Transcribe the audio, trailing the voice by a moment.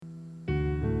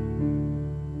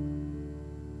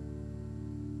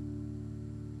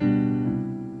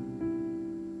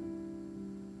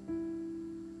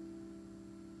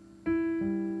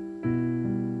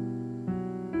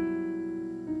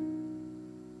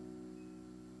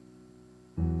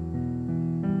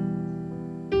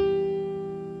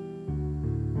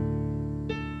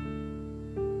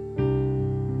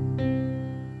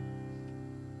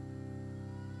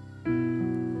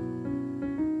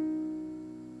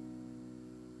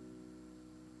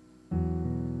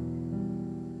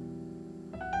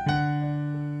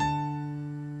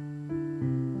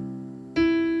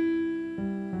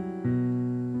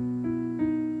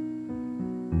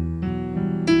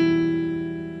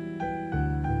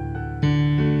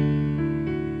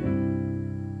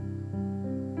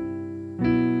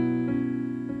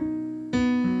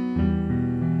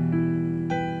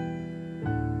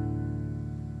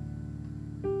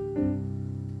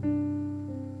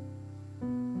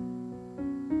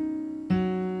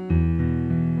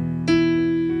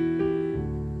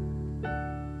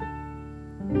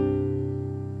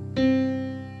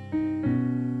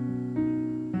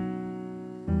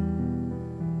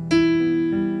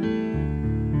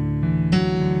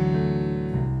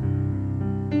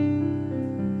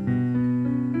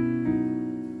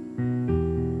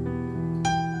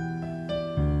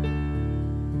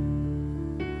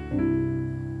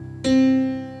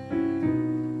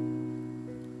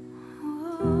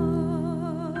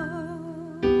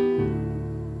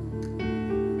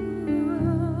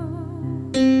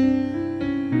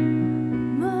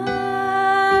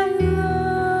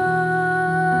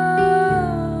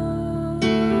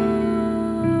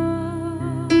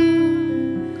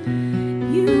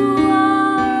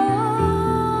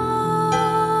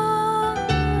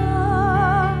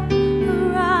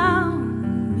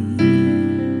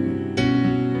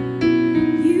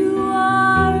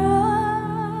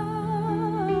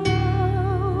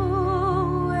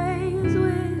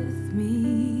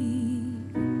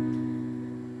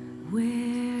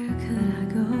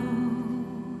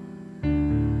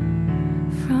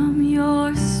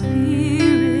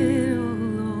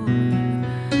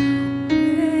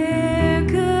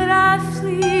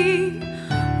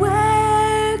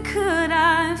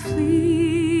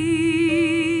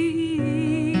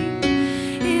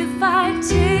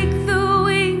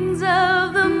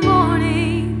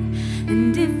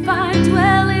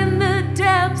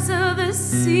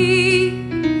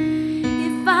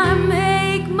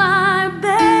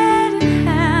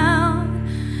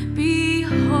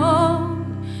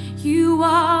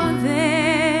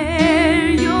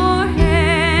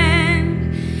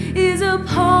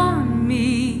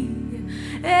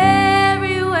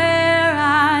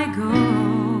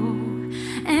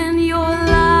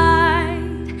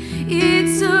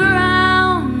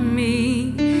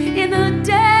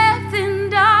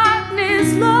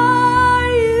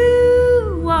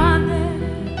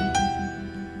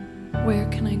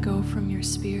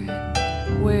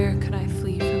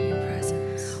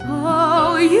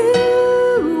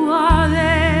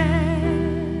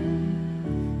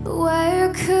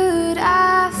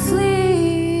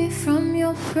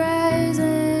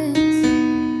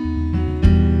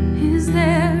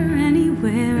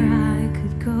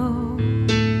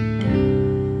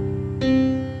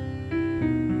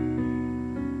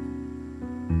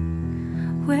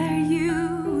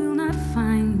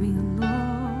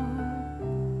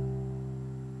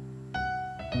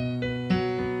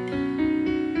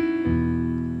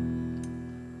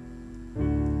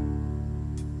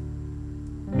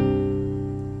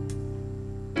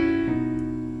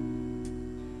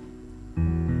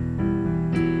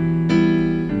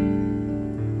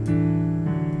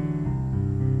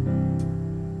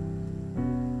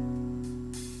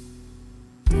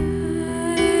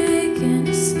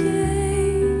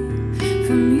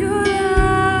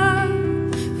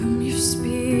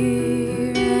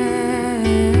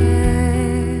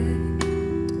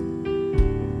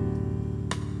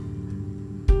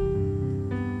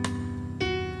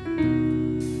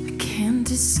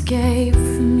escape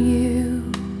from you?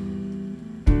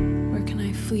 Where can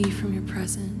I flee from your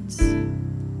presence?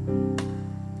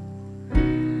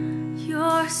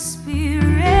 Your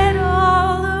spirit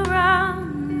all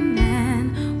around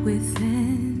and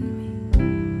within me.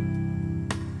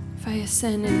 If I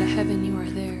ascend into heaven, you are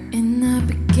there. In the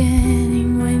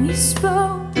beginning, when you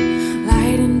spoke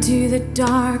light into the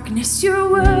darkness, your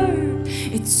word,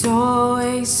 it's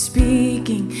always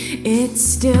speaking, it's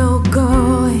still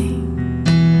going.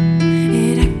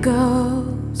 It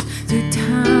echoes through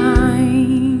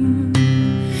time,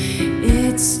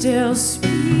 it's still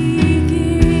speaking.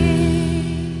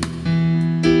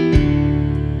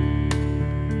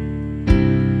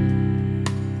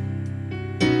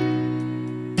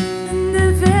 And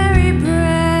the very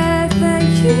breath that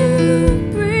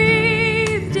you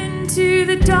breathed into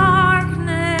the darkness,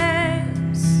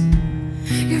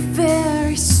 your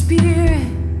very spirit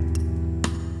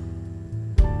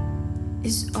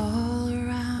is all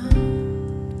around.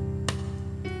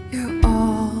 You're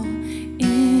all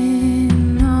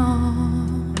in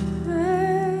all.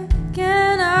 Where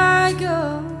can I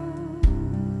go?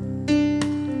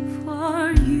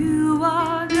 For you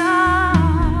are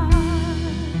God.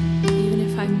 Even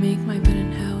if I make my bed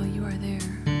in hell, you are there.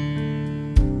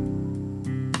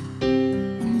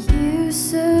 And you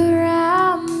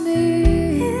surround me.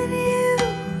 In you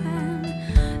and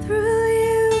through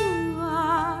you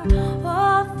are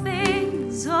all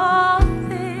things, all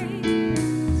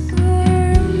things.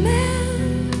 Where a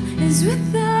man is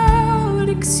without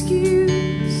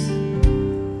excuse,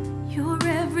 you're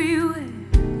everywhere,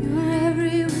 you're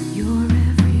everywhere, you're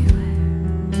everywhere.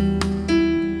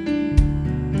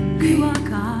 You are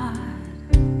God.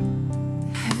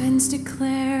 Heavens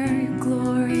declare your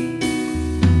glory.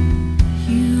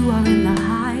 You are in the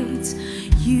heights,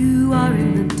 you are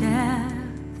in the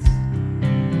depths.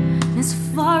 As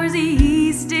far as the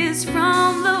east is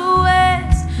from the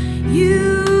west,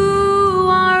 you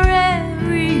are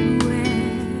everywhere.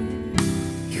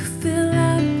 You fill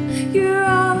up, you're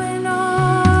all in all.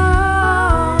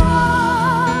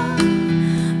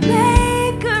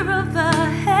 Maker of the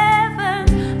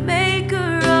heavens,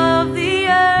 maker of the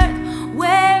earth,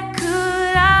 where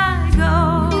could I go?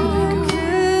 Where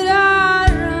could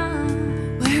I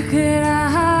run? Where could I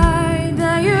hide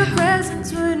that your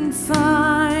presence wouldn't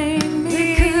find me?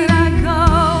 Where could I go?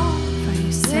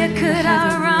 Where could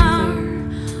I run?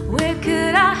 Where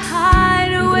could I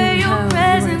hide where your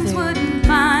presence wouldn't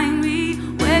find me?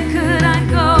 Where could I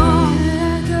go?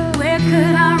 Where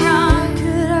could I run?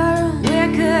 Where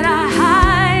could I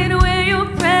hide where your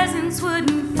presence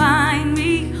wouldn't find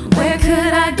me? Where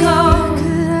could I go?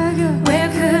 Where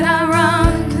could I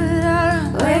run?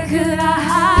 Where could I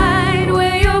hide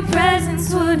where your presence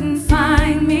wouldn't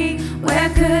find me? Where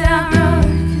could I run?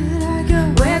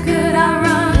 Where could I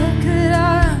run?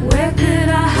 Where could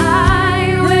I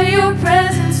hide where your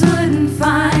presence wouldn't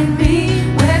find me?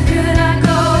 Where could I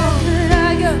go?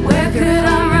 Where could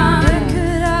I run?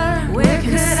 Where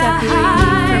could I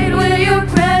hide where your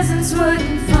presence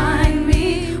wouldn't find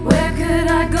me? Where could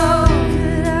I go?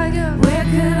 Where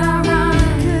could I run?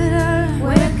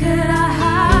 Where could I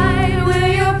hide where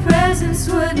your presence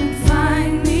wouldn't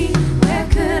find me? Where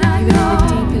could I go? Even in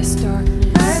the deepest darkness,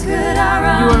 where could I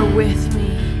run? You are with me.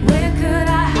 Where could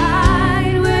I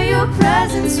hide where your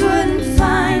presence wouldn't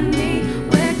find me?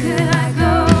 Where could I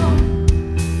go?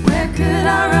 Where could I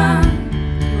run?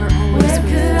 You are always where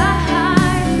could I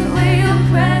hide where your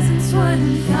presence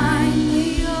wouldn't find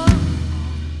me?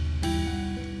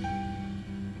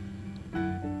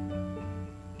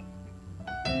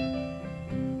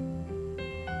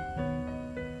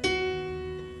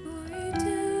 For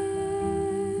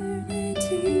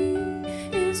eternity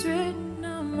is written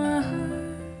on my heart.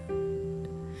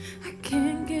 I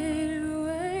can't get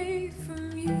away from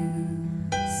you.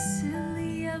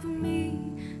 Silly of me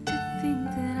to think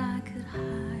that I could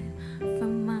hide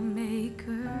from my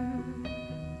maker.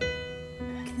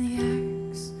 Can the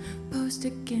axe boast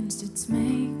against its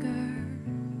maker?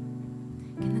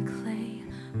 Can the clay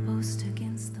boast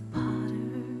against the potter?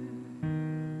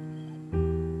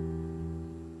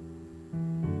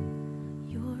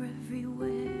 You're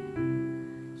everywhere,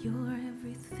 you're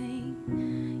everything,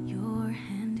 your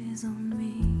hand is on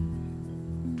me.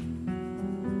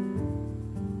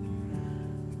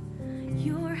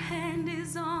 Your hand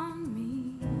is on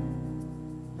me.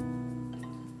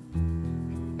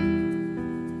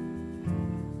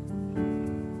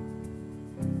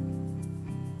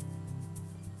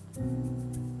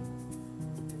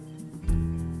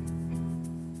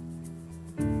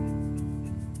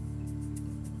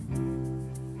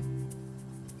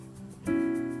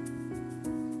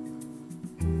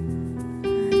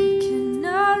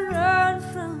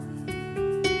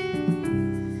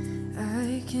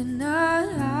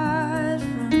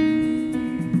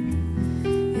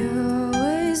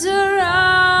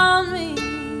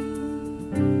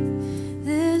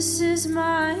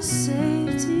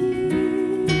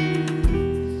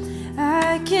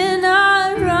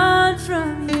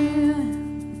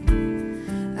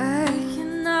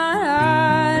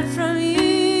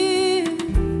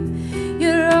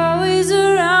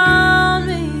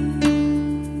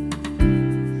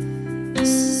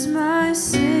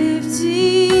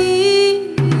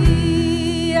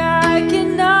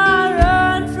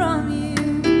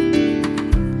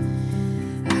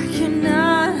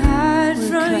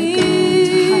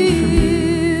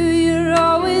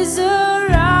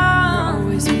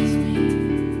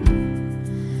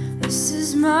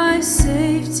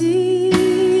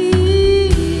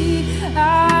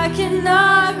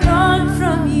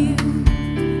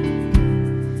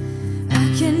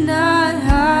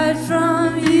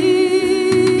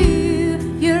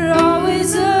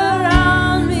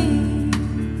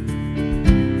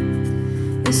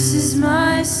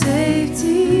 my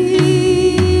safety.